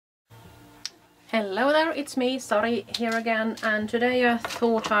Hello there, it's me, Sari, here again, and today I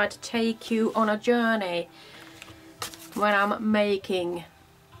thought I'd take you on a journey when I'm making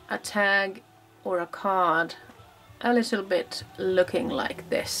a tag or a card a little bit looking like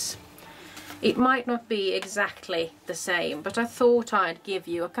this. It might not be exactly the same, but I thought I'd give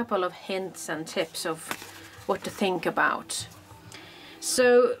you a couple of hints and tips of what to think about.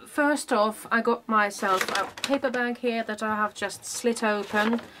 So first off, I got myself a paper bag here that I have just slit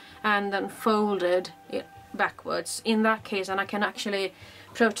open and then folded it backwards in that case, and I can actually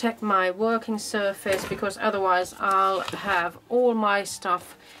protect my working surface, because otherwise I'll have all my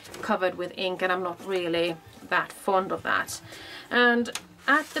stuff covered with ink and I'm not really that fond of that. And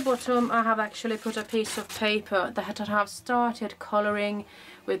at the bottom I have actually put a piece of paper that I have started colouring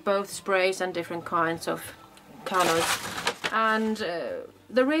with both sprays and different kinds of colours. And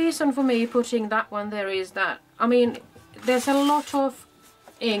the reason for me putting that one there is that, I mean, there's a lot of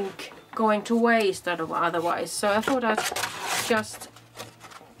ink going to waste otherwise, so I thought I'd just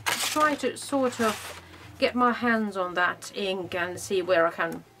try to sort of get my hands on that ink and see where I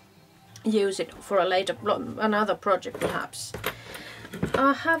can use it for a later, another project perhaps.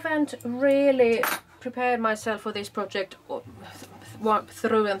 I haven't really prepared myself for this project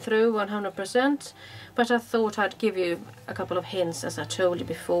through and through 100%, but I thought I'd give you a couple of hints, as I told you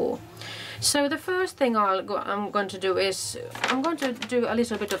before. So the first thing I'm going to do is I'm going to do a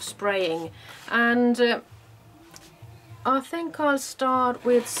little bit of spraying, and I think I'll start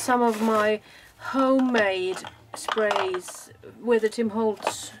with some of my homemade sprays with the Tim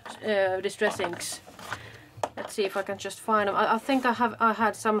Holtz distress inks. Let's see if I can just find them. I think I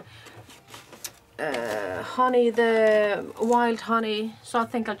had some honey, the wild honey, so I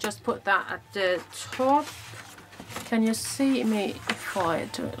think I'll just put that at the top. Can you see me if I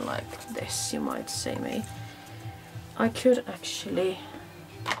do it like this? You might see me. I could actually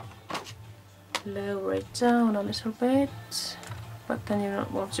lower it down a little bit, but then you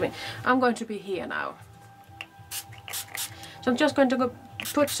don't want to see me. I'm going to be here now. So I'm just going to go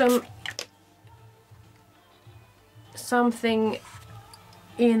put something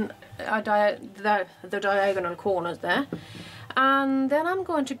in the diagonal corners there, and then I'm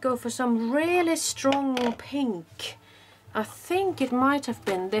going to go for some really strong pink. I think it might have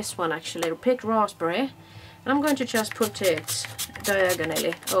been this one actually, picked raspberry, and I'm going to just put it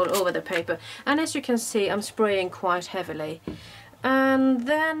diagonally all over the paper, and as you can see I'm spraying quite heavily. And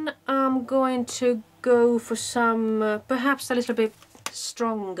then I'm going to go for some perhaps a little bit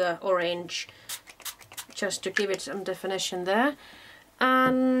stronger orange, just to give it some definition there.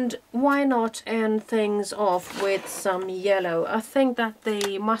 And why not end things off with some yellow? I think that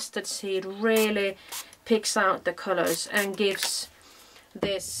the mustard seed really picks out the colors and gives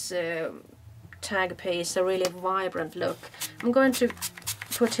this tag piece a really vibrant look. I'm going to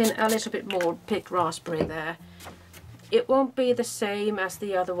put in a little bit more picked raspberry there. It won't be the same as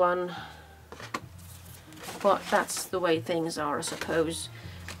the other one, but that's the way things are, I suppose.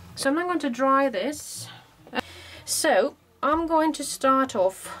 So I'm now going to dry this. So I'm going to start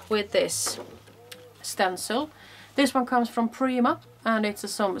off with this stencil. This one comes from Prima, and it's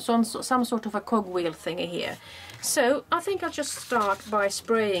some sort of a cogwheel thingy here. So I think I'll just start by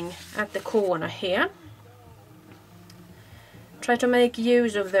spraying at the corner here. Try to make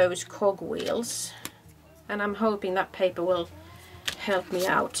use of those cogwheels, and I'm hoping that paper will help me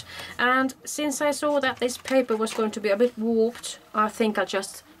out. And since I saw that this paper was going to be a bit warped, I think I'll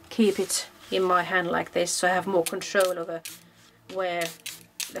just keep it in my hand like this, so I have more control over where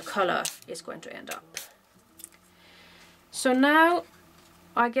the color is going to end up. So now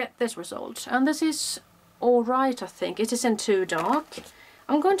I get this result, and this is alright, I think. It isn't too dark.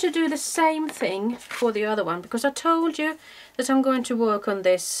 I'm going to do the same thing for the other one, because I told you that I'm going to work on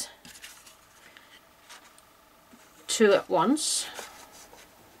this two at once.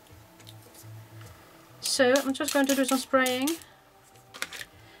 So I'm just going to do some spraying.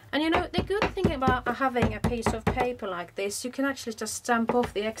 And you know, the good thing about having a piece of paper like this, you can actually just stamp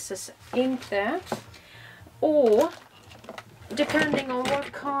off the excess ink there. Or, depending on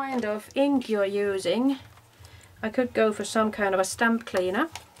what kind of ink you're using, I could go for some kind of a stamp cleaner.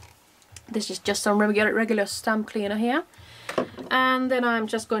 This is just some regular stamp cleaner here. And then I'm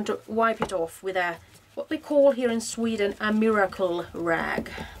just going to wipe it off with a, what we call here in Sweden, a miracle rag.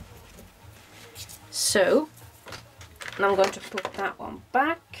 So, and I'm going to put that one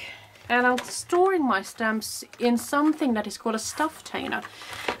back, and I'm storing my stamps in something that is called a stufftainer,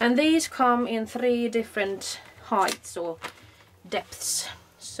 and these come in 3 different heights or depths,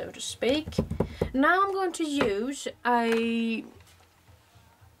 so to speak. Now I'm going to use a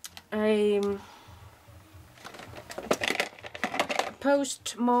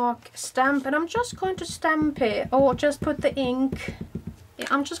postmark stamp, and I'm just going to stamp it, or just put the ink.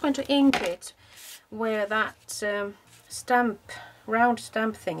 I'm just going to ink it where that round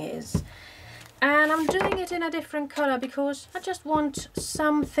stamp thing is. And I'm doing it in a different colour because I just want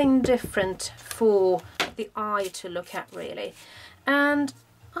something different for the eye to look at, really. And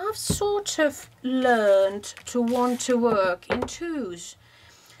I've sort of learned to want to work in twos.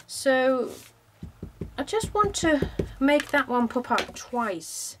 So I just want to make that one pop up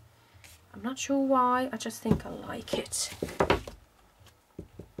twice. I'm not sure why, I just think I like it.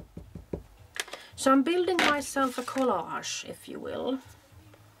 So I'm building myself a collage, if you will.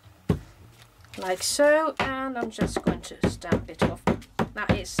 Like so, and I'm just going to stamp it off.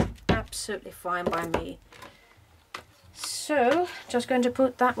 That is absolutely fine by me. So, just going to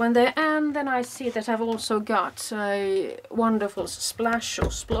put that one there, and then I see that I've also got a wonderful splash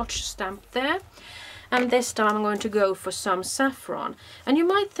or splotch stamp there. And this time I'm going to go for some saffron. And you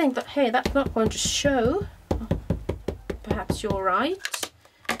might think that, hey, that's not going to show. Perhaps you're right.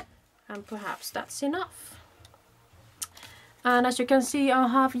 And perhaps that's enough. And as you can see, I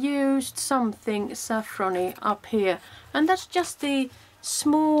have used something saffrony up here. And that's just the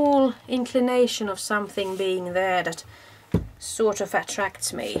small inclination of something being there that sort of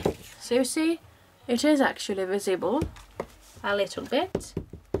attracts me. So you see, it is actually visible a little bit.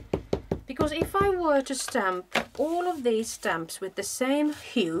 Because if I were to stamp all of these stamps with the same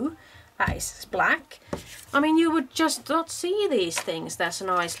hue, as black, I mean, you would just not see these things as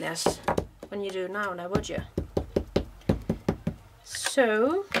nicely as when you do now, would you?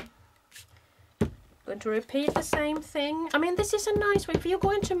 So, I'm going to repeat the same thing. I mean, this is a nice way. If you're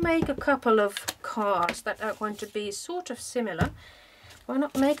going to make a couple of cards that are going to be sort of similar, why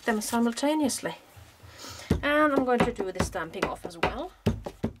not make them simultaneously? And I'm going to do the stamping off as well.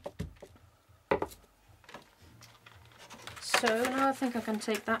 So now I think I can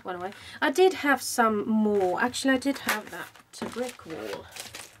take that one away. I did have some more. Actually, I did have that brick wall.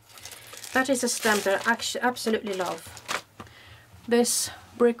 That is a stamp that I actually absolutely love. This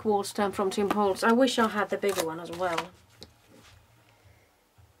brick wall stamp from Tim Holtz. I wish I had the bigger one as well.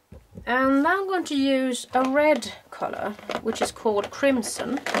 And now I'm going to use a red colour, which is called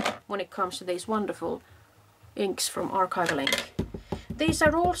crimson, when it comes to these wonderful inks from Archival Ink. These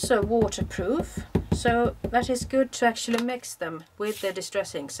are also waterproof, so that is good to actually mix them with the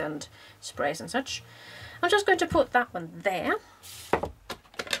distress inks and sprays and such. I'm just going to put that one there.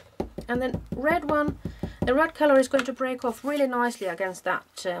 And then red one, the red colour is going to break off really nicely against that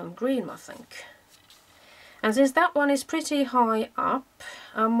green, I think. And since that one is pretty high up,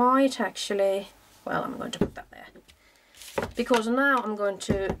 I might actually, well, I'm going to put that there. Because now I'm going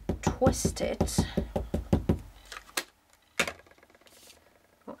to twist it.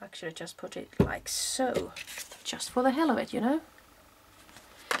 Or actually just put it like so. Just for the hell of it, you know.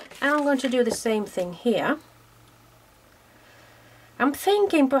 And I'm going to do the same thing here. I'm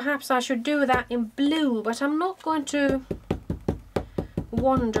thinking perhaps I should do that in blue, but I'm not going to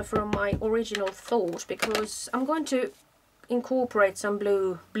wander from my original thought because I'm going to incorporate some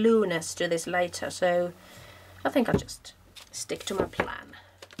blueness to this later, so I think I'll just stick to my plan.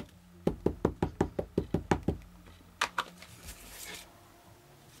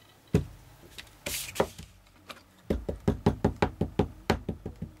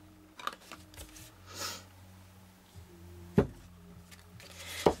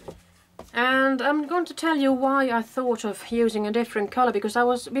 And I'm going to tell you why I thought of using a different colour,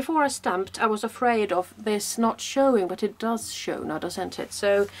 because before I stamped, I was afraid of this not showing, but it does show now, doesn't it?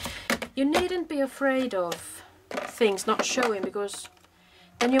 So you needn't be afraid of things not showing, because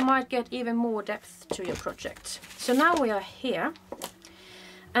then you might get even more depth to your project. So now we are here,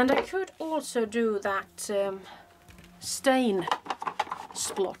 and I could also do that stain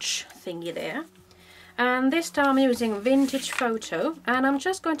splotch thingy there. And this time I'm using Vintage Photo, and I'm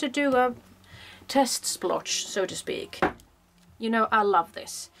just going to do a test splotch, so to speak. You know, I love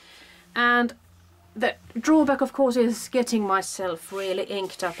this. And the drawback, of course, is getting myself really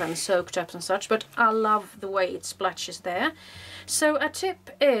inked up and soaked up and such, but I love the way it splashes there. So a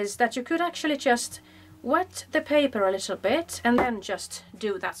tip is that you could actually just wet the paper a little bit and then just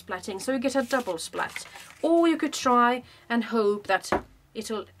do that splatting, so you get a double splat. Or you could try and hope that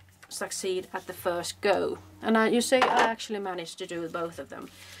it'll succeed at the first go. And you see, I actually managed to do both of them.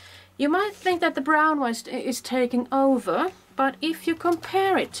 You might think that the brown one is taking over, but if you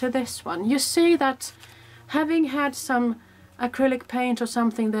compare it to this one, you see that having had some acrylic paint or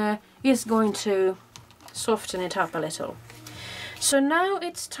something there is going to soften it up a little. So now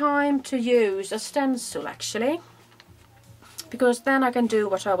it's time to use a stencil, actually, because then I can do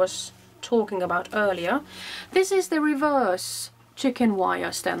what I was talking about earlier. This is the reverse chicken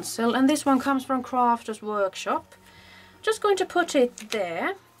wire stencil, and this one comes from Crafter's Workshop. Just going to put it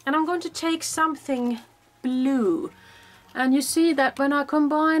there, and I'm going to take something blue, and you see that when I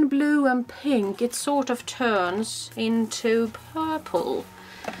combine blue and pink it sort of turns into purple.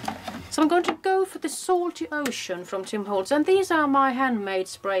 So I'm going to go for the Salty Ocean from Tim Holtz, and these are my handmade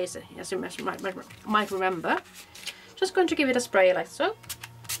sprays, as you might remember. Just going to give it a spray like so.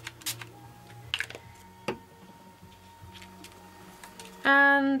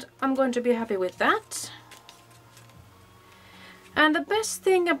 And I'm going to be happy with that. And the best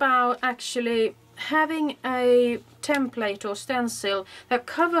thing about actually having a template or stencil that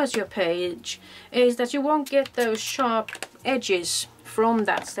covers your page is that you won't get those sharp edges from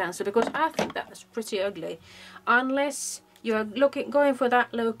that stencil, because I think that's pretty ugly unless you're going for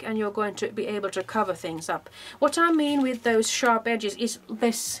that look and you're going to be able to cover things up. What I mean with those sharp edges is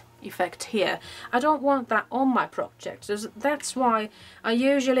this effect here. I don't want that on my project, so that's why I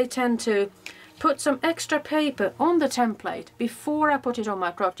usually tend to put some extra paper on the template before I put it on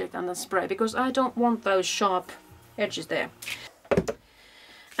my project and then spray, because I don't want those sharp edges there.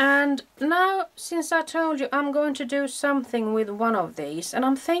 And now, since I told you I'm going to do something with one of these, and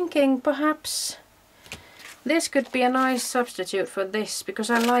I'm thinking perhaps this could be a nice substitute for this, because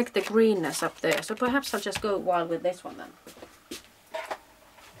I like the greenness up there, so perhaps I'll just go wild with this one then.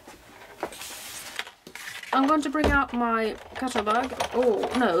 I'm going to bring out my cutter bag. Oh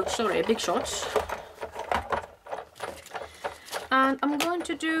no, sorry, Big Shots. And I'm going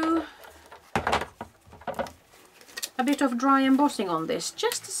to do a bit of dry embossing on this,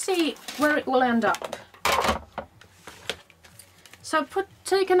 just to see where it will end up. So I've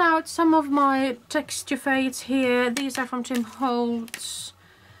taken out some of my texture fades here. These are from Tim Holtz.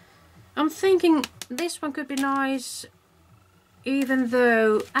 I'm thinking this one could be nice, even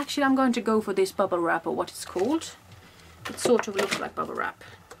though actually I'm going to go for this bubble wrap, or what it's called. It sort of looks like bubble wrap.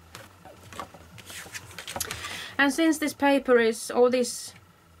 And since this paper is, or this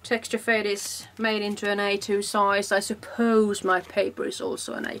texture fade is made into an A2 size, I suppose my paper is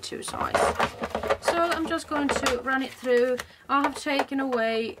also an A2 size. So I'm just going to run it through. I have taken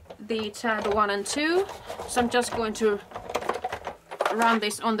away the tab 1 and 2, so I'm just going to run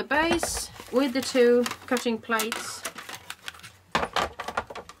this on the base with the 2 cutting plates.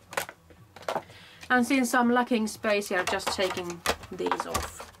 And since I'm lacking space here, I'm just taking these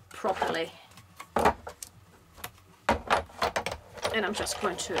off properly. And I'm just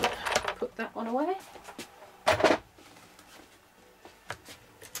going to put that one away.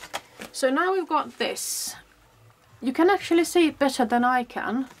 So now we've got this. You can actually see it better than I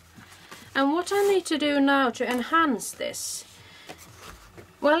can. And what I need to do now to enhance this,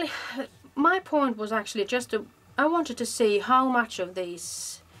 well, my point was actually just I wanted to see how much of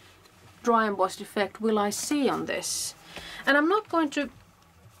these dry embossed effect will I see on this. And I'm not going to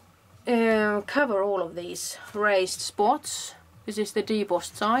cover all of these raised spots. This is the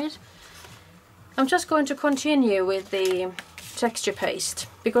debossed side. I'm just going to continue with the texture paste,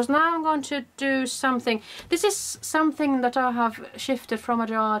 because now I'm going to do something. This is something that I have shifted from a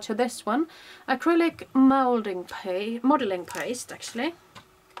jar to this one. Acrylic modeling paste actually.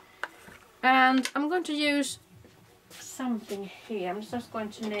 And I'm going to use something here. I'm just going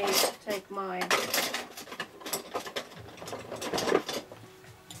to need to take my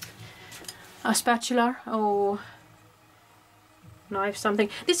a spatula or knife, something.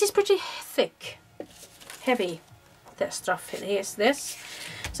 This is pretty thick, heavy, that stuff. Here's this.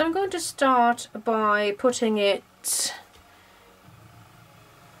 So I'm going to start by putting it,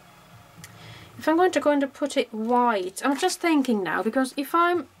 if I'm going to put it white, I'm just thinking now, because if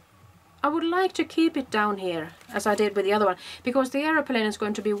I would like to keep it down here as I did with the other one, because the aeroplane is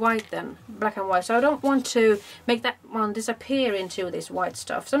going to be white then, black and white, so I don't want to make that one disappear into this white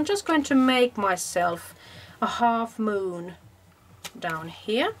stuff. So I'm just going to make myself a half moon down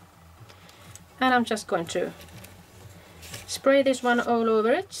here, and I'm just going to spray this one all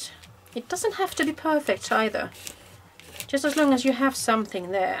over it. It doesn't have to be perfect either, just as long as you have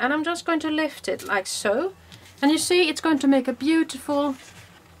something there. And I'm just going to lift it like so, and you see it's going to make a beautiful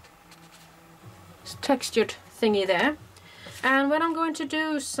textured thingy there. And when I'm going to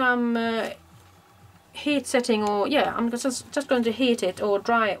do some heat setting, or yeah, I'm just going to heat it or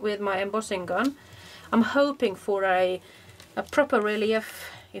dry it with my embossing gun, I'm hoping for a proper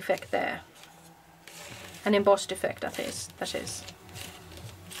relief effect there, an embossed effect that is.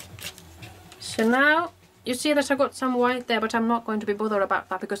 So now you see that I got some white there, but I'm not going to be bothered about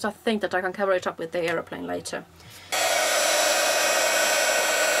that, because I think that I can cover it up with the aeroplane later.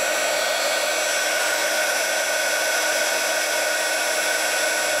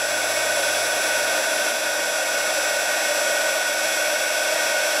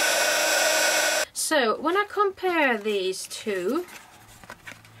 So when I compare these two,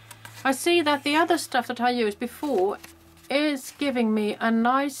 I see that the other stuff that I used before is giving me a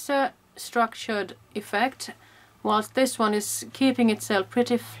nicer structured effect, whilst this one is keeping itself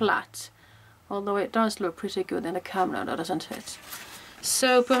pretty flat, although it does look pretty good in the camera, doesn't it?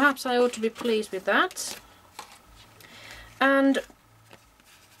 So perhaps I ought to be pleased with that. And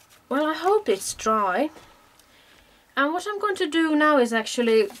well, I hope it's dry. And what I'm going to do now is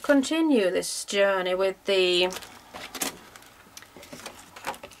actually continue this journey with the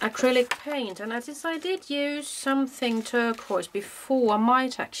acrylic paint. And since I did use something turquoise before, I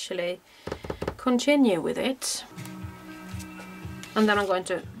might actually continue with it. And then I'm going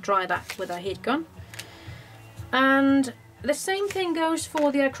to dry that with a heat gun. And the same thing goes for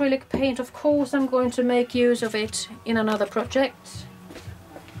the acrylic paint. Of course, I'm going to make use of it in another project.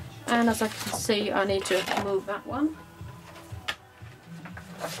 And as I can see, I need to move that one.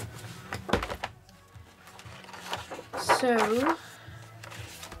 So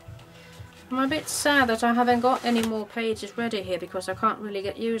I'm a bit sad that I haven't got any more pages ready here, because I can't really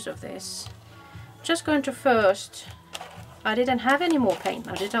get use of this. Just going to first, I didn't have any more paint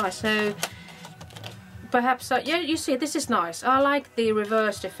now, did I? So perhaps, yeah, you see, this is nice. I like the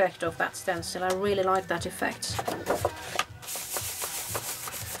reversed effect of that stencil. I really like that effect.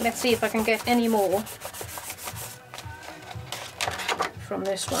 Let's see if I can get any more from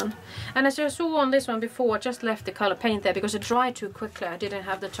this one. And as you saw on this one before, I just left the color paint there because it dried too quickly. I didn't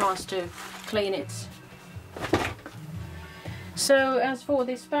have the chance to clean it. So as for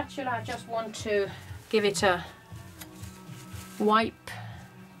the spatula, I just want to give it a wipe,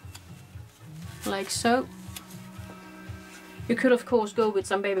 like so. You could of course go with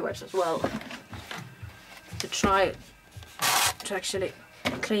some baby wipes as well to try to actually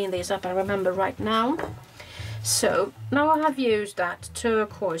clean these up. I remember right now. So now I have used that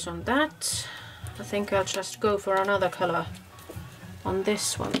turquoise on that. I think I'll just go for another color on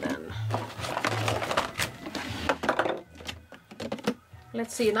this one then.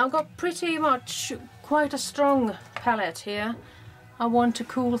 Let's see, now I've got pretty much quite a strong palette here. I want to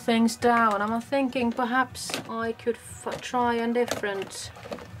cool things down. I'm thinking perhaps I could try a different...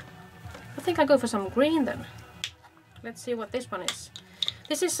 I think I'll go for some green then. Let's see what this one is.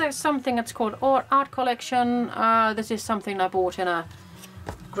 This is something that's called Art Collection. This is something I bought in a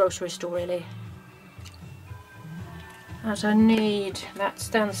grocery store, really. As I need that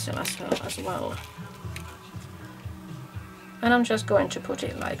stencil as well. And I'm just going to put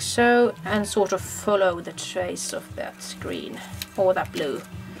it like so and sort of follow the trace of that green or that blue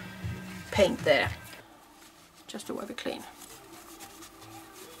paint there. Just to wipe it clean.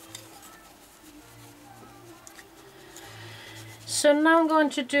 So now I'm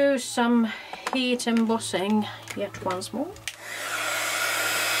going to do some heat embossing yet once more.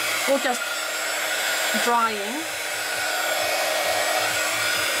 Or just drying.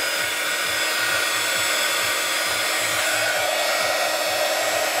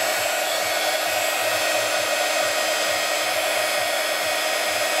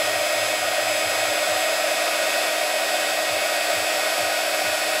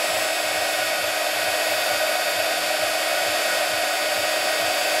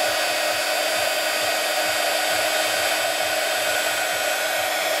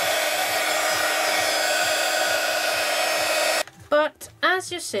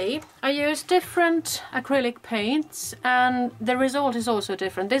 As you see, I use different acrylic paints and the result is also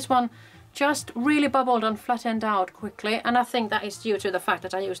different. This one just really bubbled and flattened out quickly, and I think that is due to the fact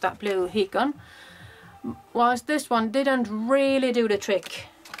that I used that blue heat gun. Whilst this one didn't really do the trick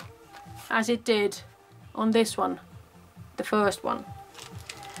as it did on this one, the first one.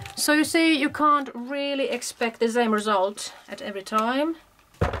 So you see, you can't really expect the same result at every time.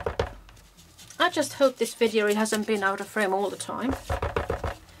 I just hope this video hasn't been out of frame all the time.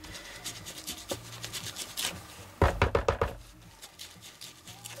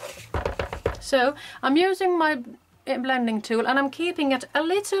 So I'm using my blending tool and I'm keeping it a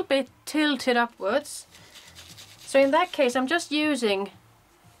little bit tilted upwards. So in that case I'm just using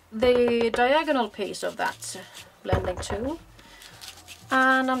the diagonal piece of that blending tool.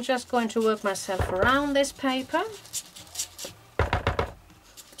 And I'm just going to work myself around this paper.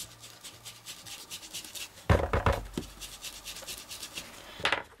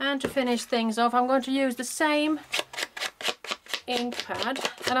 And to finish things off, I'm going to use the same ink pad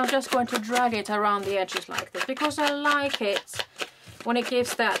and I'm just going to drag it around the edges like this, because I like it when it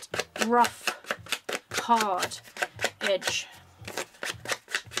gives that rough, hard edge,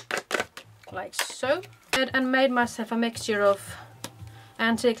 like so. And made myself a mixture of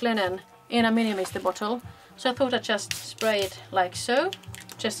antique linen in a mini mister bottle, so I thought I'd just spray it like so,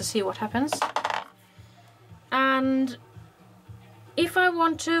 just to see what happens. And if I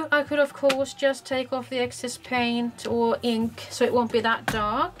want to, I could of course just take off the excess paint or ink so it won't be that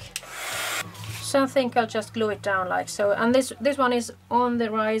dark. So I think I'll just glue it down like so. And this one is on the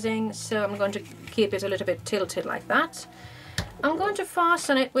rising, so I'm going to keep it a little bit tilted like that. I'm going to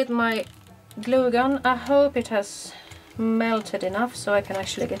fasten it with my glue gun. I hope it has melted enough so I can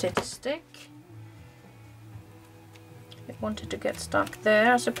actually get it to stick. It wanted to get stuck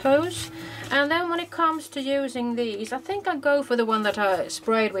there, I suppose. And then when it comes to using these, I think I'll go for the one that I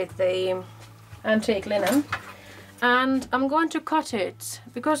sprayed with the antique linen. And I'm going to cut it,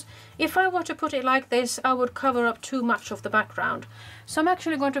 because if I were to put it like this, I would cover up too much of the background. So I'm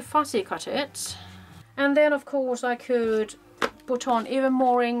actually going to fussy cut it. And then of course I could put on even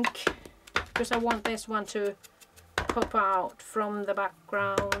more ink, because I want this one to pop out from the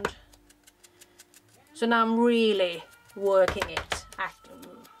background. So now I'm really working it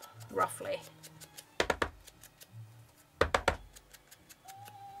roughly.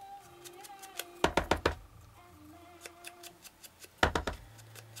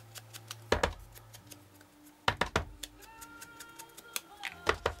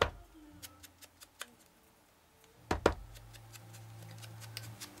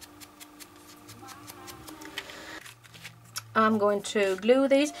 I'm going to glue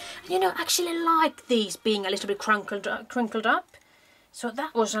these. You know, I actually like these being a little bit crinkled up. So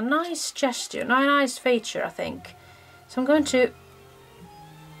that was a nice gesture, a nice feature, I think. So I'm going to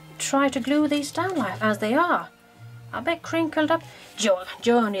try to glue these down like as they are. A bit crinkled up.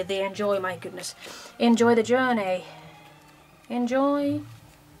 Journey, enjoy, my goodness. Enjoy the journey. Enjoy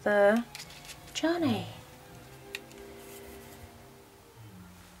the journey.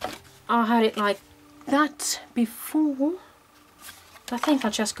 I had it like that before. I think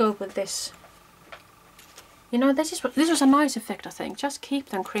I'll just go with this. You know, this was a nice effect, I think. Just keep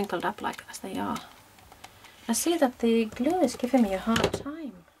them crinkled up like as they are. I see that the glue is giving me a hard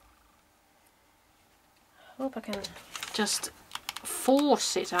time. I hope I can just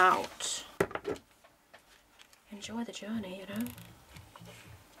force it out. Enjoy the journey, you know.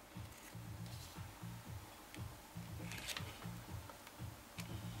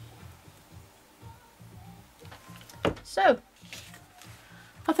 So,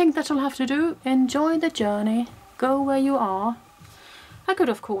 I think that'll have to do. Enjoy the journey. Go where you are. I could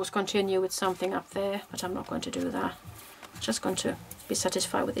of course continue with something up there, but I'm not going to do that. I'm just going to be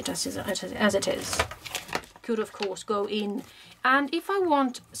satisfied with it as it is. Could of course go in, and if I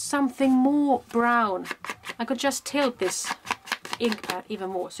want something more brown, I could just tilt this ink pad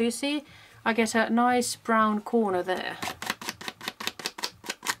even more. So you see, I get a nice brown corner there.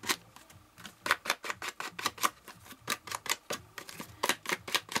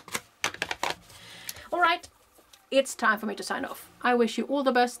 Alright, it's time for me to sign off. I wish you all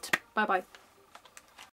the best. Bye bye.